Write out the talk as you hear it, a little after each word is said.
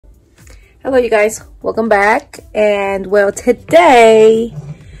Hello you guys, welcome back. And well, today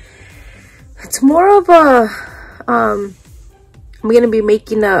it's more of a I'm gonna be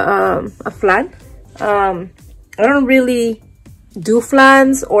making a flan. I don't really do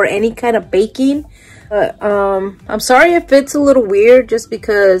flans or any kind of baking, but I'm sorry if it's a little weird, just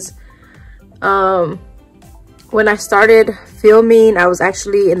because when I started filming I was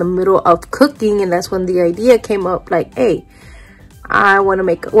actually in the middle of cooking, and that's when the idea came up, like, hey, I want to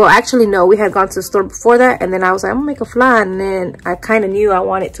make, well, actually no, we had gone to the store before that, and then I was like, I'm gonna make a flan, and then I kind of knew I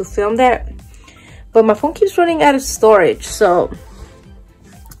wanted to film that, but my phone keeps running out of storage, so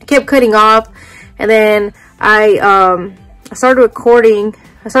I kept cutting off. And then I started recording.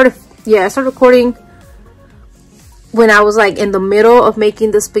 I started recording when I was like in the middle of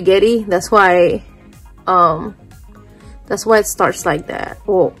making the spaghetti. That's why it starts like that.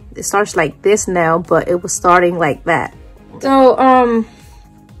 Well, it starts like this now, but it was starting like that. So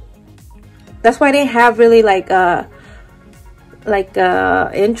that's why I didn't have really like a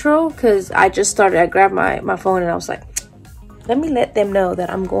intro, because I just started. I grabbed my phone and I was like, let me let them know that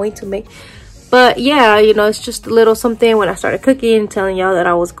I'm going to make. But yeah, you know, it's just a little something. When I started cooking, telling y'all that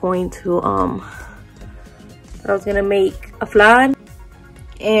I was going to make a flan,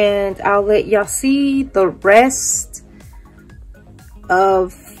 and I'll let y'all see the rest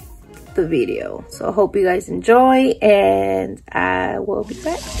of the video. So I hope you guys enjoy, and I will be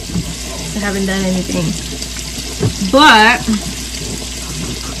back. I haven't done anything, but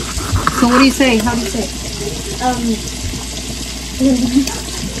so what do you say? How do you say?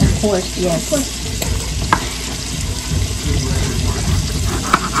 Of course, yes. Of course.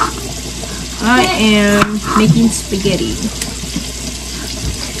 I am making spaghetti,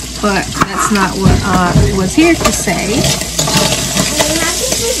 but that's not what I was here to say.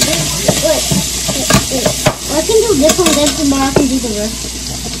 I can do this one, then tomorrow I can do the rest.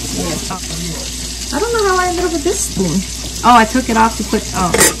 Yeah. I don't know how I ended up with this spoon. Oh, I took it off to put,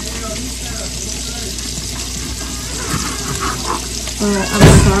 oh. I'm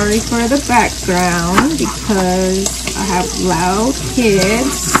sorry for the background because I have loud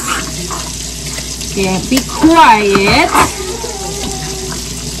kids. Can't be quiet.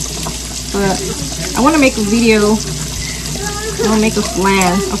 But I want to make a video. I want to make a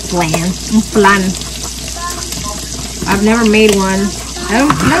flan. I've never made one. I've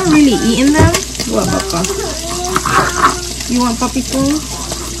never really eaten them. What, Papa? You want puppy food?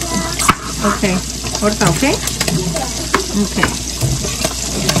 Okay. Ahorita, okay? Okay.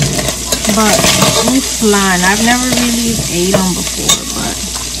 But flan, I've never really ate them before, but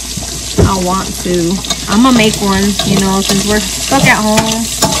I want to. I'm gonna make one, you know, since we're stuck at home.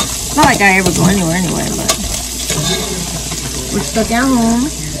 Not like I ever go anywhere anyway, but we're stuck at home,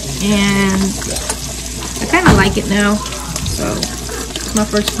 and I kind of like it now. So it's my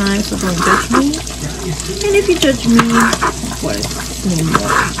first time, so don't judge me. And if you judge me, of course,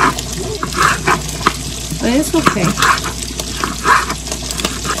 but it's okay.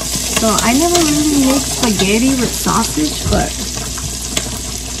 So I never really make spaghetti with sausage, but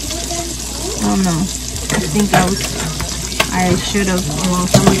I don't know. I think I should have a long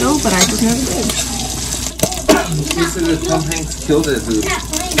time ago, but I just never did. She said that Tom Hanks killed it, dude.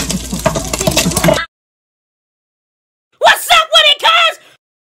 What's up with it, cuz?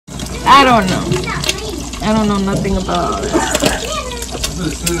 I don't know. I don't know nothing about all this.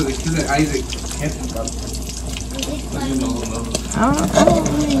 I don't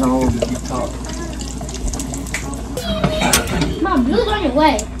really know. Mom, Blue's on your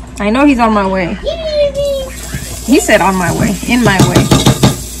way. I know he's on my way. He said on my way. In my way.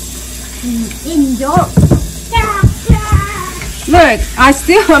 In your... Look, I'm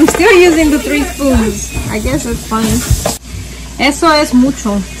still using the 3 spoons. I guess it's funny. Eso es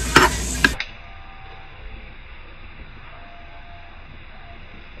mucho.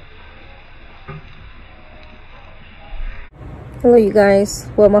 Hello you guys.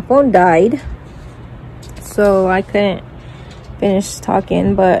 Well, my phone died, so I couldn't finish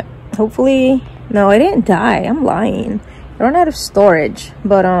talking, but hopefully, no, it didn't die. I'm lying. I ran out of storage,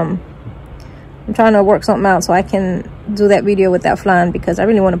 but I'm trying to work something out so I can do that video with that flan, because I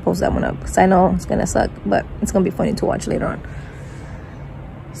really want to post that one up, because I know it's gonna suck, but it's gonna be funny to watch later on.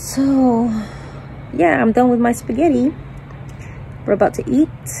 So yeah, I'm done with my spaghetti. We're about to eat,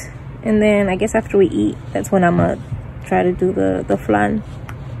 and then I guess after we eat, that's when I'm gonna try to do the flan.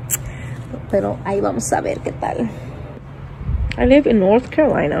 Pero ahí vamos a ver qué tal. I live in North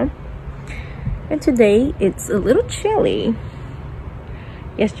Carolina, and today it's a little chilly.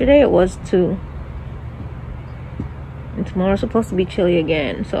 Yesterday it was too, and tomorrow's supposed to be chilly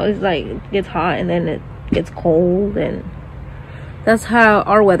again. So it's like it gets hot and then it gets cold, and That's how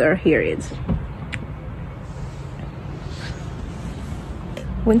our weather here is.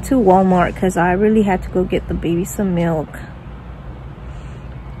 Went to Walmart because I really had to go get the baby some milk.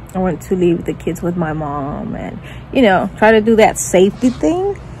 I went to leave the kids with my mom and, you know, try to do that safety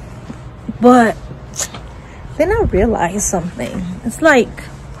thing. But then I realized something. It's like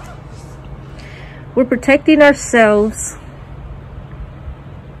we're protecting ourselves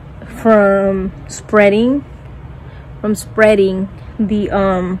from spreading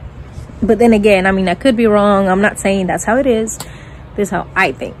the but then again, I mean, I could be wrong. I'm not saying that's how it is. This is how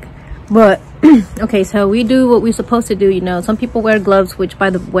I think. But okay, so we do what we're supposed to do. You know, some people wear gloves, which, by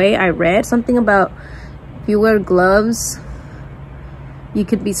the way, I read something about if you wear gloves you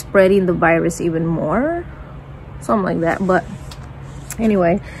could be spreading the virus even more, something like that. But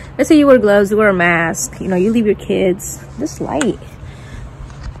anyway, let's say you wear gloves, you wear a mask, you know, you leave your kids this light,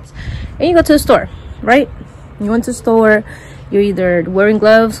 and you go to the store, right? You went to the store, you're either wearing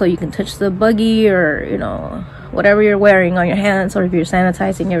gloves so you can touch the buggy, or, you know, whatever you're wearing on your hands, or if you're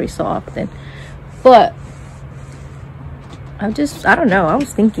sanitizing every so often. But I don't know, I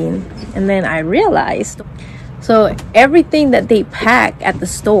was thinking, and then I realized, so everything that they pack at the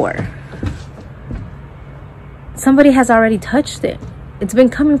store, somebody has already touched it. It's been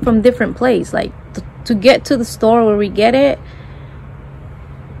coming from different place. Like to get to the store where we get it,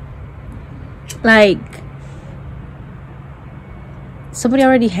 like somebody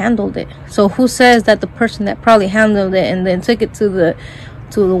already handled it. So who says that the person that probably handled it and then took it to the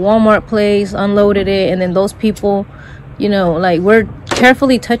Walmart place, unloaded it, and then those people, you know, like, we're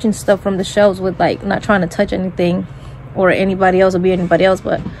carefully touching stuff from the shelves with, like, not trying to touch anything or anybody else or be anybody else,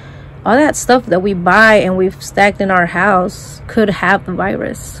 but all that stuff that we buy and we've stacked in our house could have the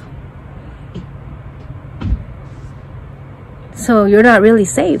virus. So you're not really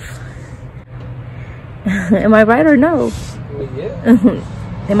safe. Am I right or no? Yeah.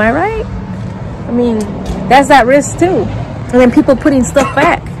 Am I right? I mean, that's that risk too. And then people putting stuff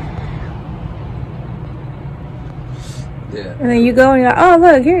back. Yeah. And then you go and you're like, oh,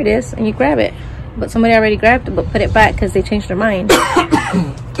 look, here it is. And you grab it. But somebody already grabbed it but put it back because they changed their mind.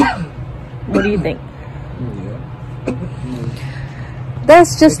 What do you think? Yeah.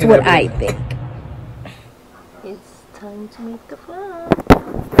 That's just what I think. It's time to make the flan.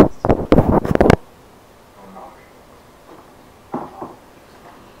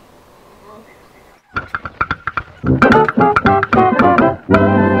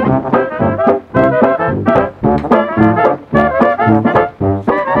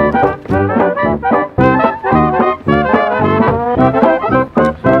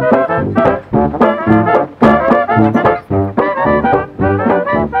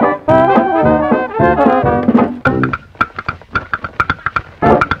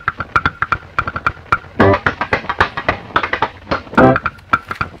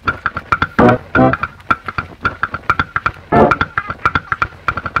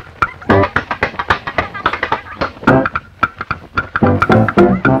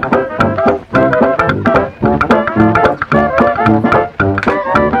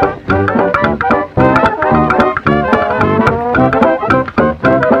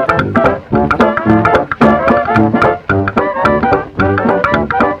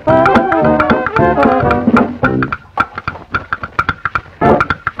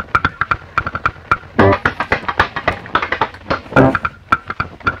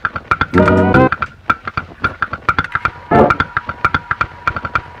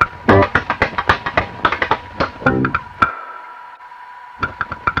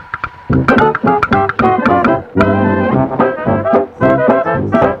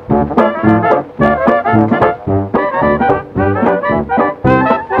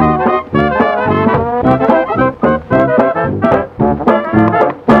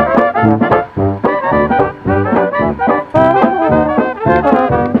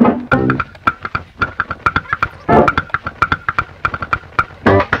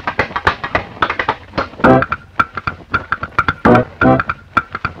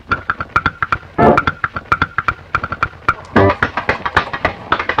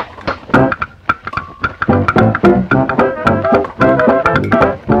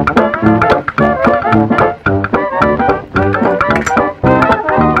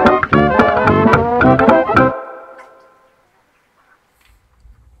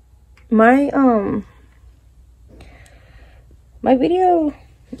 My video,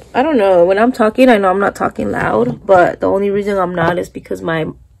 I don't know, when I'm talking, I know I'm not talking loud, but the only reason I'm not is because my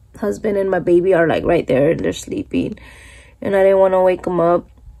husband and my baby are like right there and they're sleeping, and I didn't want to wake them up,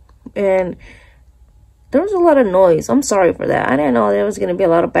 and there was a lot of noise. I'm sorry for that. I didn't know there was going to be a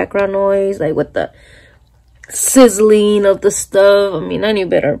lot of background noise, like with the sizzling of the stuff. I mean, I knew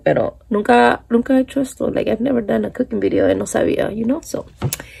better, pero nunca he hecho esto. Like, I've never done a cooking video and no sabía, you know? So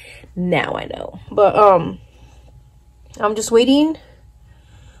now I know. But I'm just waiting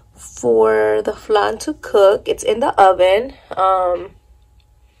for the flan to cook. It's in the oven. I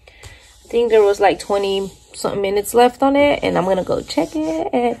think there was like 20 something minutes left on it, and I'm gonna go check it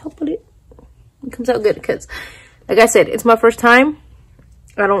and hopefully it comes out good, because like I said, it's my first time.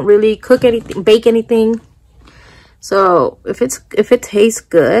 I don't really cook anything, bake anything. So if it tastes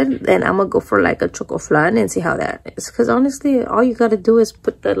good, then I'm gonna go for like a choco flan and see how that is. Because honestly, all you gotta do is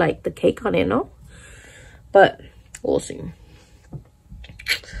put the cake on it, no? But we'll see.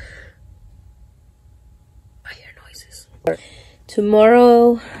 I hear noises.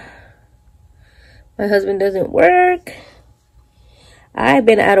 Tomorrow, my husband doesn't work. I've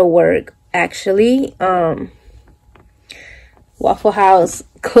been out of work actually. Waffle House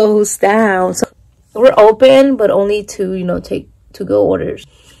closed down, so we're open, but only to, you know, take to-go orders.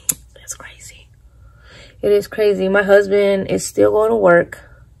 That's crazy. It is crazy. My husband is still going to work.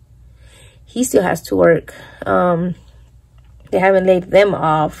 He still has to work. They haven't laid them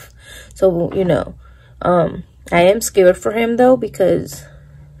off, so you know, I am scared for him though, because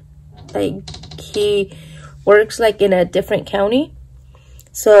like he works like in a different county.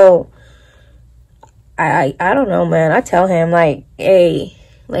 So I don't know, man. I tell him like, hey,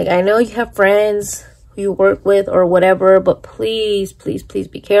 like, I know you have friends who you work with or whatever, but please, please, please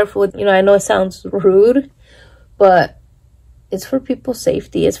be careful. You know, I know it sounds rude, but it's for people's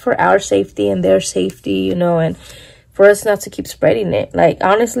safety. It's for our safety and their safety, you know, and for us not to keep spreading it. Like,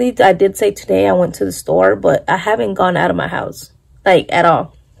 honestly, I did say today I went to the store, but I haven't gone out of my house, like, at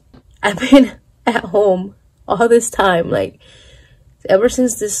all. I've been at home all this time, like, ever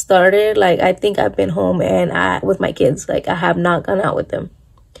since this started. Like, I think I've been home and with my kids. Like, I have not gone out with them.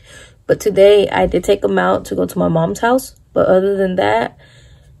 But today I did take them out to go to my mom's house. But other than that,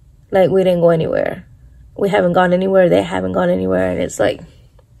 like, we didn't go anywhere. We haven't gone anywhere. They haven't gone anywhere. And it's like,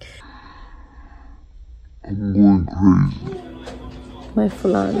 I'm going crazy. My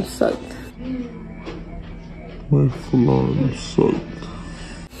flan sucked. My flan sucked.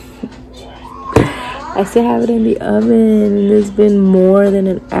 I still have it in the oven, and it's been more than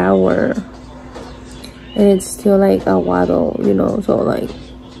an hour, and it's still like a waddle, you know. So like,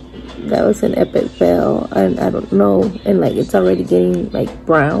 that was an epic fail, and I don't know, and like, it's already getting like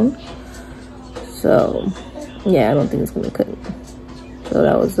brown. So yeah, I don't think it's gonna cook. So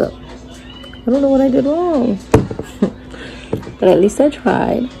that was I don't know what I did wrong. But at least I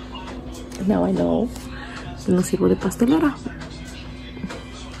tried. Now I know. No sirvo de pastelera.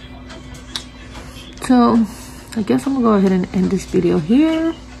 So I guess I'm gonna go ahead and end this video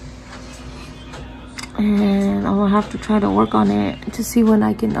here, and I'm gonna have to try to work on it to see when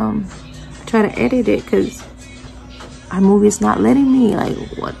I can try to edit it, because iMovie is not letting me. Like,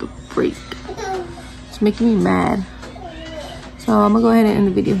 what the freak? It's making me mad. So I'm gonna go ahead and end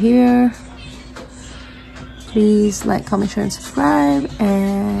the video here. Please like, comment, share, and subscribe,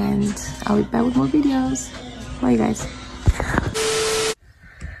 and I'll be back with more videos. Bye, you guys.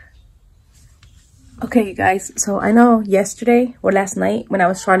 Okay, you guys, so I know yesterday or last night when I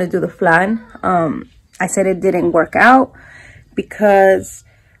was trying to do the flan, I said it didn't work out because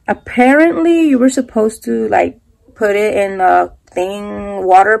apparently you were supposed to like put it in a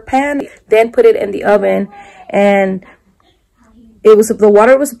water pan, then put it in the oven, and the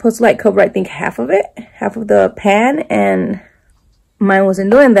water was supposed to like cover, I think, half of the pan, and mine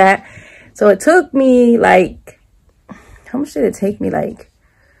wasn't doing that. So it took me like, how much did it take me? Like,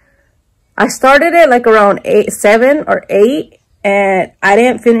 I started it like around 7 or 8, and I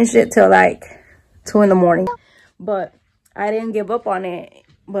didn't finish it till like 2 in the morning. But I didn't give up on it.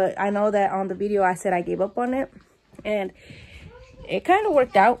 But I know that on the video I said I gave up on it, and it kind of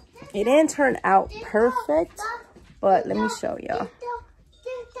worked out. It didn't turn out perfect, but let me show y'all.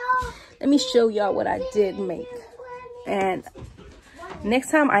 Let me show y'all what I did make. And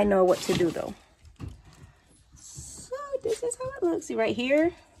next time I know what to do though. So this is how it looks. See right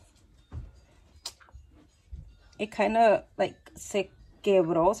here? It kind of like se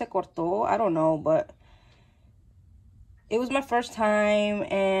quebró, se cortó, I don't know, but it was my first time,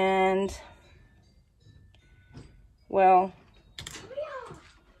 and well,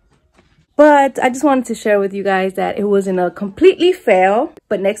 but I just wanted to share with you guys that it wasn't a completely fail,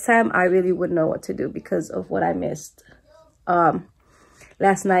 but next time I really would know what to do because of what I missed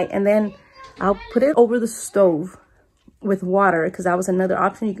last night. And then I'll put it over the stove with water, because that was another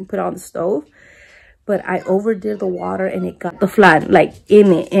option. You can put it on the stove. But I overdid the water and it got the flan like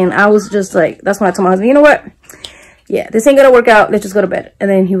in it. And I was just like, that's when I told my husband, you know what? Yeah, this ain't gonna work out. Let's just go to bed. And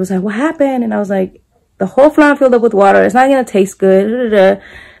then he was like, what happened? And I was like, the whole flan filled up with water. It's not gonna taste good.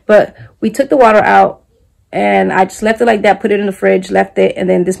 But we took the water out and I just left it like that, put it in the fridge, left it, and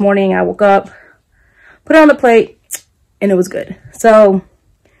then this morning I woke up, put it on the plate, and it was good. So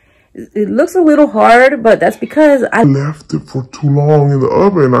it looks a little hard, but that's because I left it for too long in the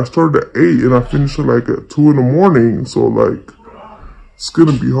oven. I started at 8 and I finished it like at 2 in the morning. So like, it's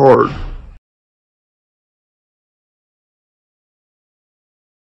gonna be hard.